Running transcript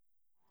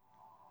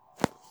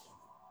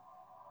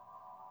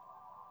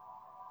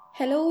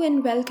Hello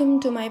and welcome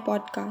to my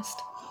podcast.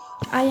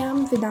 I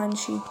am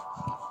Vidanshi.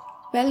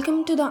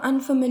 Welcome to the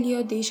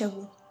unfamiliar deja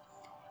vu.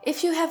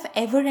 If you have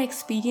ever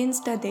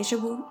experienced a deja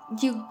vu,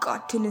 you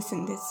got to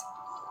listen this.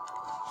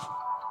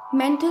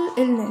 Mental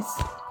illness.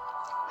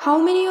 How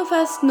many of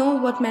us know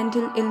what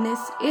mental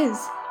illness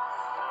is?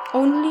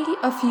 Only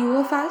a few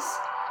of us?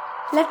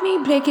 Let me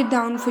break it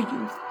down for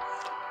you.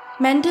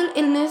 Mental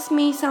illness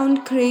may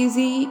sound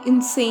crazy,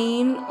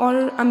 insane,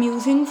 or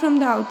amusing from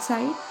the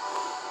outside,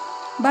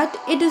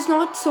 but it is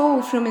not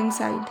so from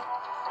inside.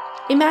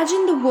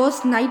 Imagine the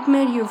worst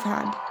nightmare you've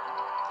had.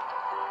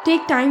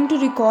 Take time to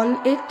recall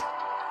it.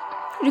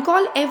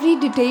 Recall every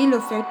detail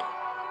of it.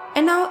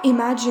 And now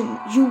imagine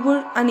you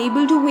were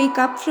unable to wake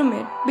up from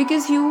it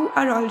because you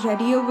are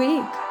already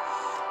awake.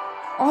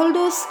 All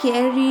those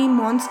scary,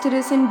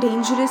 monstrous, and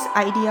dangerous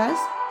ideas,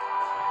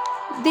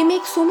 they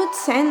make so much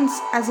sense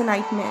as a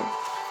nightmare.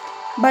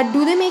 But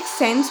do they make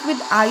sense with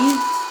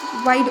eyes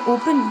wide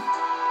open?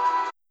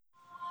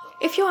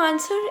 If your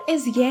answer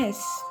is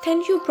yes,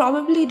 then you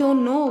probably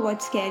don't know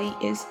what scary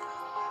is.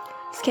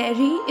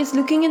 Scary is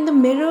looking in the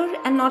mirror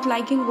and not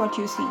liking what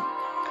you see.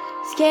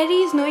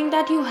 Scary is knowing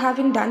that you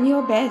haven't done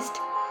your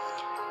best.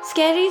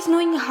 Scary is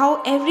knowing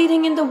how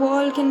everything in the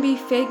world can be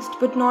fixed,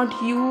 but not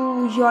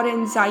you, your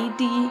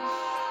anxiety,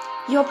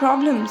 your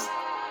problems.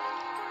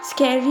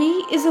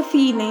 Scary is a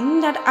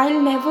feeling that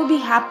I'll never be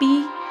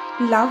happy,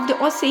 loved,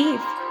 or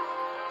safe.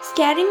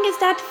 Scaring is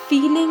that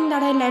feeling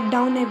that I let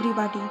down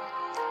everybody.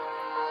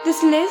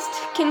 This list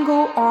can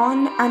go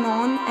on and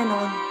on and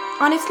on.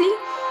 Honestly,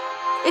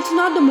 it's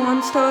not the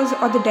monsters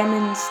or the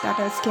demons that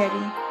are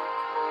scary,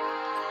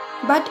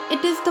 but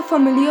it is the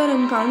familiar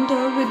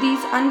encounter with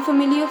these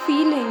unfamiliar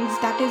feelings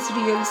that is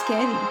real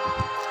scary.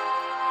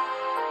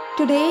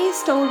 Today's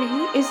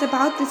story is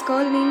about this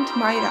girl named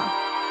Maira.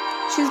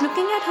 She's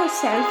looking at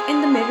herself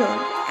in the mirror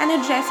and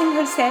addressing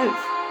herself.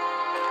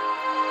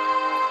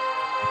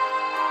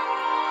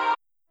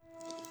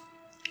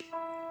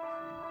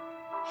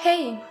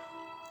 Hey,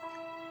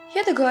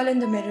 you're the girl in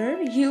the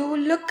mirror. You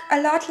look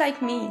a lot like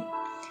me.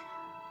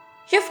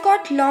 You've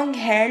got long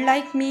hair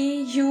like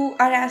me. You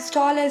are as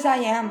tall as I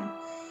am,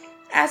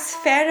 as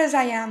fair as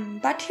I am,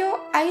 but your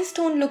eyes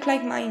don't look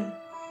like mine.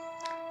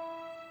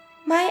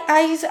 My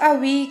eyes are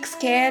weak,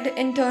 scared,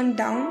 and turned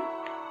down,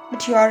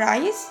 but your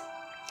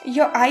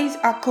eyes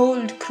are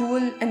cold,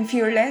 cruel, and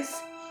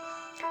fearless.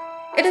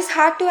 It is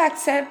hard to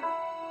accept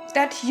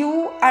that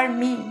you are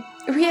me.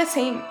 We are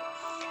same,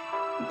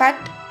 but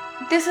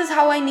this is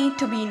how I need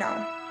to be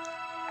now.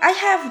 I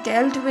have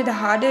dealt with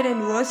harder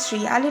and worse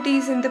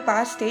realities in the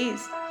past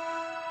days.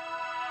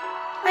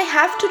 I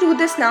have to do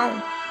this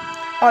now.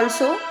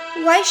 Also,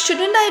 why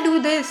shouldn't I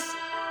do this?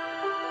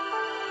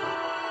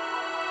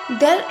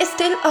 There is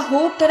still a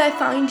hope that I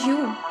find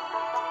you.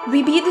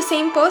 We be the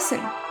same person.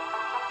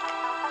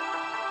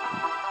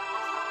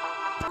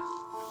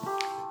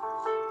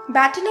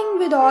 Battling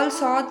with all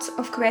sorts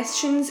of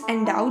questions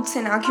and doubts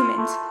and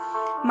arguments,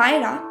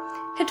 Maira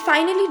had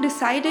finally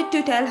decided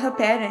to tell her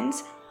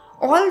parents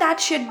all that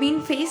she had been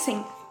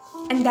facing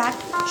and that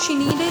she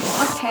needed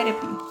a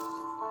therapy.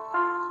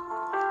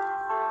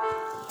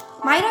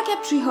 Maira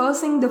kept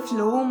rehearsing the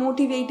flow,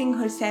 motivating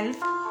herself.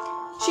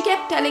 She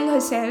kept telling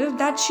herself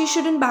that she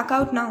shouldn't back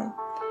out now.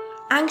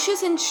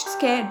 Anxious and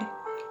scared,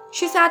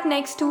 she sat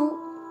next to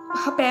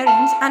her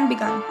parents and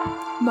began,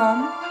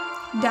 "Mom,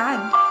 Dad,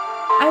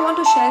 I want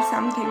to share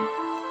something.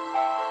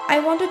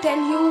 I want to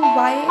tell you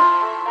why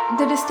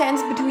the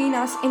distance between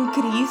us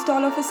increased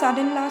all of a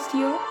sudden last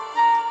year.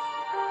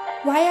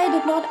 Why I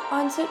did not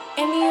answer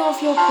any of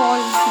your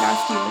calls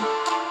last year.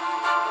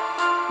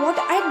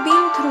 What I'd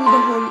been through the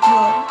whole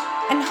year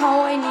and how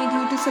I need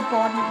you to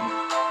support me.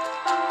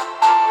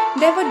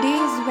 There were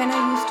days when I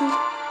used to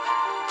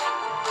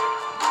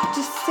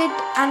just sit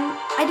and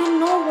I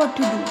didn't know what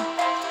to do.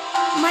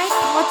 My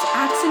thoughts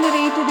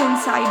accelerated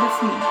inside of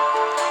me.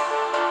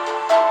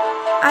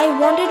 I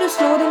wanted to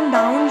slow them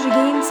down,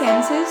 regain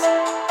senses,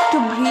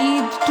 to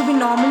breathe, to be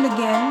normal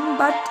again,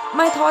 but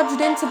my thoughts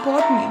didn't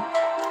support me.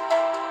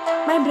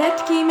 My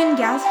breath came in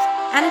gasps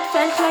and it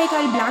felt like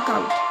I'll black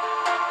out.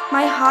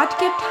 My heart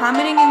kept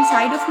hammering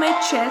inside of my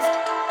chest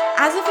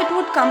as if it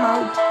would come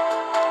out.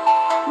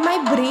 My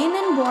brain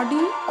and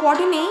body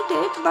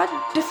coordinated but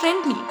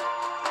differently.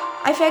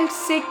 I felt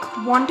sick,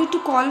 wanted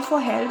to call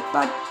for help,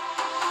 but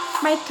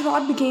my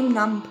throat became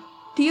numb.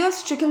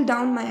 Tears trickled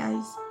down my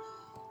eyes.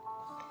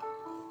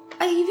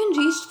 I even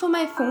reached for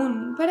my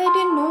phone, but I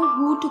didn't know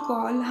who to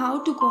call, how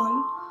to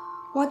call,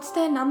 what's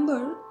their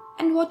number,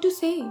 and what to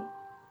say.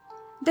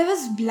 There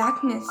was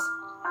blackness,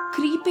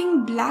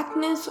 creeping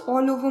blackness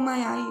all over my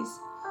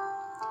eyes.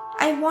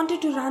 I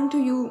wanted to run to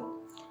you.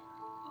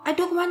 I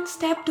took one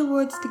step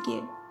towards the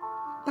gate,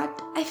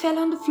 but I fell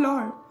on the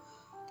floor,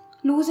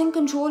 losing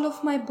control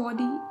of my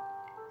body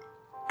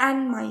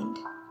and mind.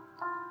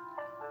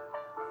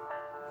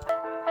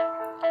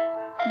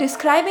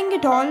 Describing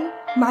it all,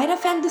 Maira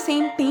felt the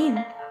same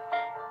pain.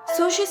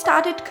 So she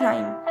started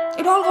crying.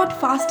 It all got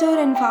faster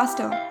and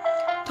faster.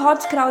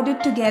 Thoughts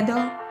crowded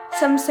together.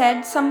 Some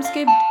said, some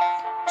skipped.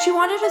 She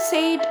wanted to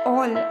say it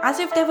all, as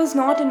if there was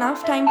not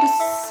enough time to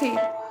say.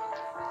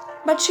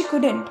 But she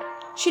couldn't.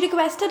 She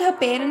requested her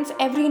parents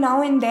every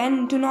now and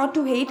then to not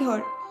to hate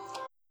her.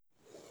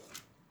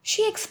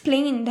 She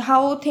explained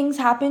how things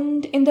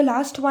happened in the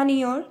last 1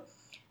 year.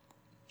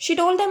 She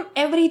told them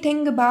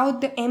everything about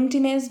the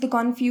emptiness, the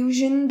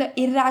confusion, the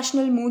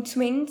irrational mood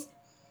swings,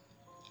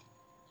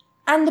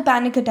 and the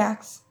panic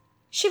attacks.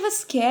 She was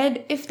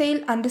scared if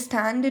they'll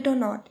understand it or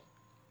not.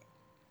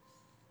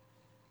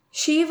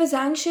 She was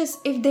anxious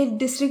if they'd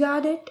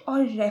disregard it or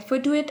refer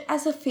to it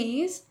as a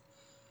phase.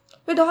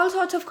 With all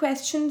sorts of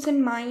questions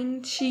in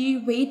mind,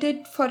 she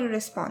waited for a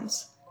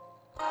response.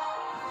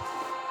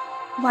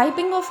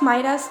 Wiping off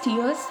Maira's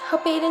tears, her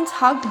parents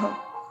hugged her.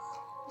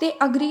 They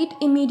agreed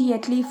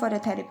immediately for a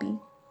therapy.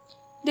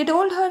 They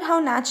told her how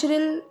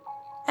natural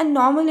and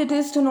normal it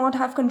is to not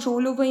have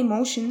control over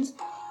emotions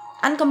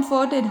and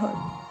comforted her.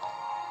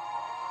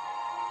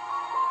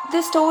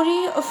 The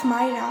story of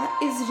Maira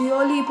is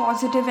really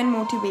positive and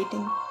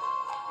motivating.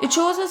 It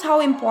shows us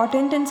how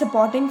important and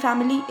supporting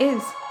family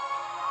is.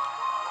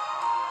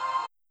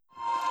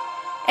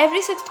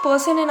 Every sixth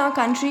person in our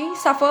country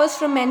suffers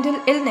from mental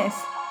illness.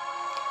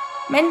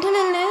 Mental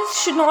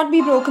illness should not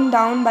be broken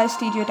down by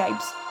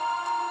stereotypes.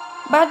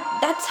 But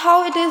that's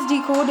how it is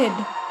decoded.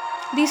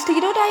 These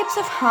stereotypes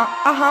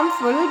are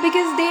harmful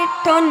because they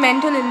turn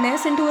mental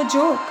illness into a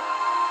joke.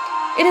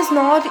 It is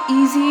not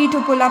easy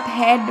to pull up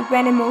head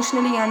when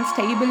emotionally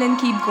unstable and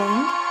keep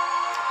going.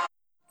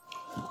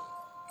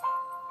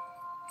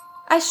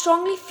 I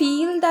strongly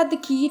feel that the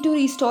key to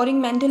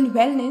restoring mental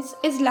wellness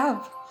is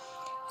love.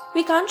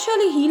 We can't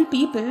really heal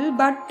people,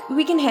 but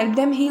we can help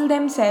them heal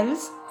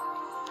themselves.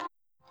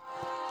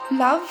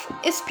 Love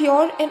is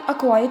pure in a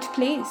quiet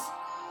place,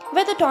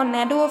 where the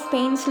tornado of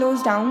pain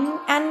slows down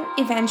and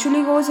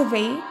eventually goes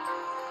away.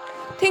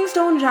 Things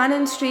don't run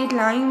in straight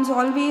lines,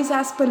 always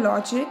as per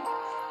logic.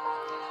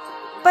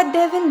 But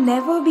there will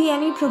never be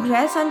any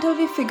progress until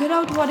we figure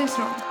out what is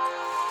wrong.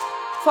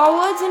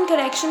 Forwards and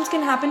corrections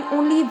can happen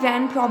only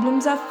when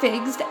problems are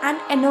fixed and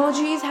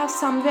energies have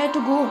somewhere to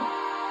go.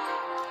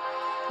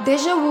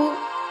 Deja vu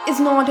is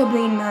not a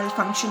brain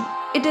malfunction.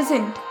 It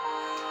isn't.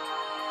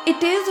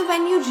 It is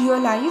when you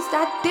realize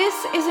that this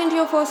isn't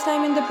your first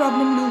time in the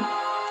problem loop.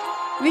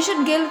 We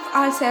should give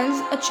ourselves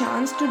a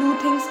chance to do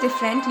things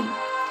differently,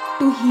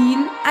 to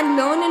heal and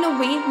learn in a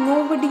way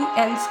nobody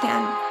else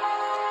can.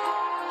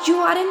 You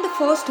aren't the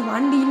first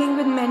one dealing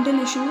with mental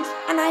issues,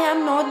 and I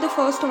am not the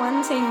first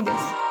one saying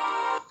this.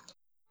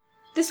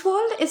 This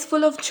world is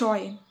full of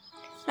joy.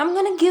 I'm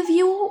gonna give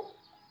you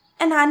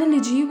an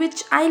analogy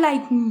which I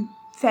like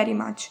very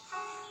much.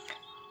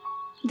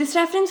 This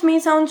reference may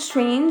sound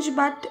strange,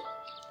 but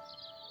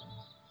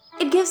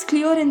it gives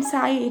clear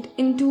insight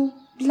into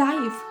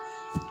life.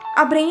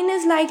 Our brain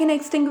is like an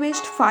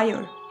extinguished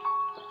fire.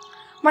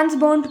 Once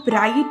burnt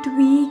bright,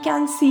 we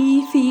can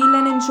see, feel,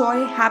 and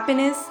enjoy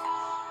happiness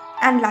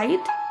and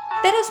light.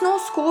 There is no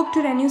scope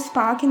to renew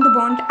spark in the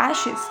burnt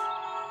ashes.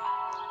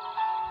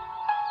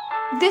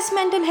 This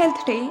mental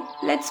health day,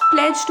 let's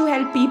pledge to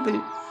help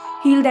people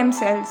heal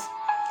themselves.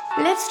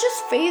 Let's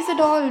just face it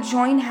all,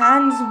 join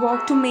hands,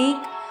 work to make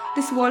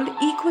this world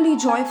equally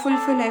joyful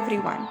for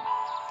everyone.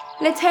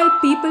 Let's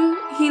help people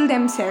heal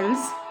themselves.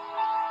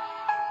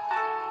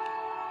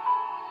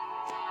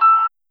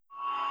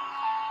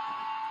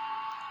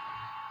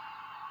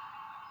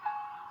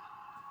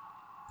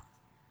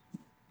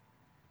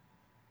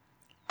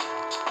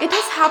 It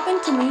has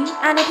happened to me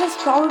and it has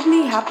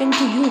probably happened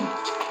to you.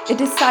 It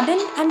is sudden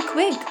and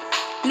quick,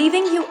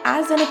 leaving you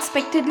as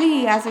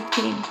unexpectedly as it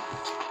came.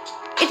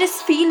 It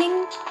is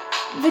feeling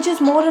which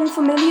is more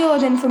unfamiliar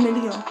than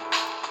familiar.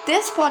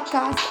 This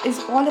podcast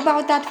is all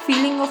about that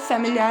feeling of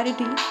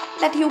familiarity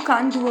that you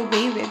can't do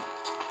away with.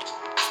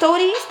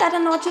 Stories that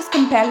are not just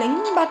compelling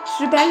but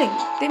rebelling.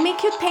 They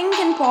make you think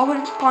and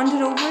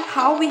ponder over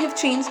how we have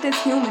changed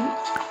as human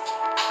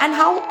and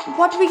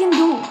what we can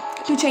do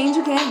to change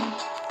again.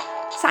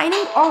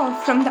 Signing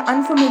off from the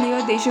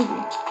unfamiliar deja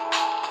vu.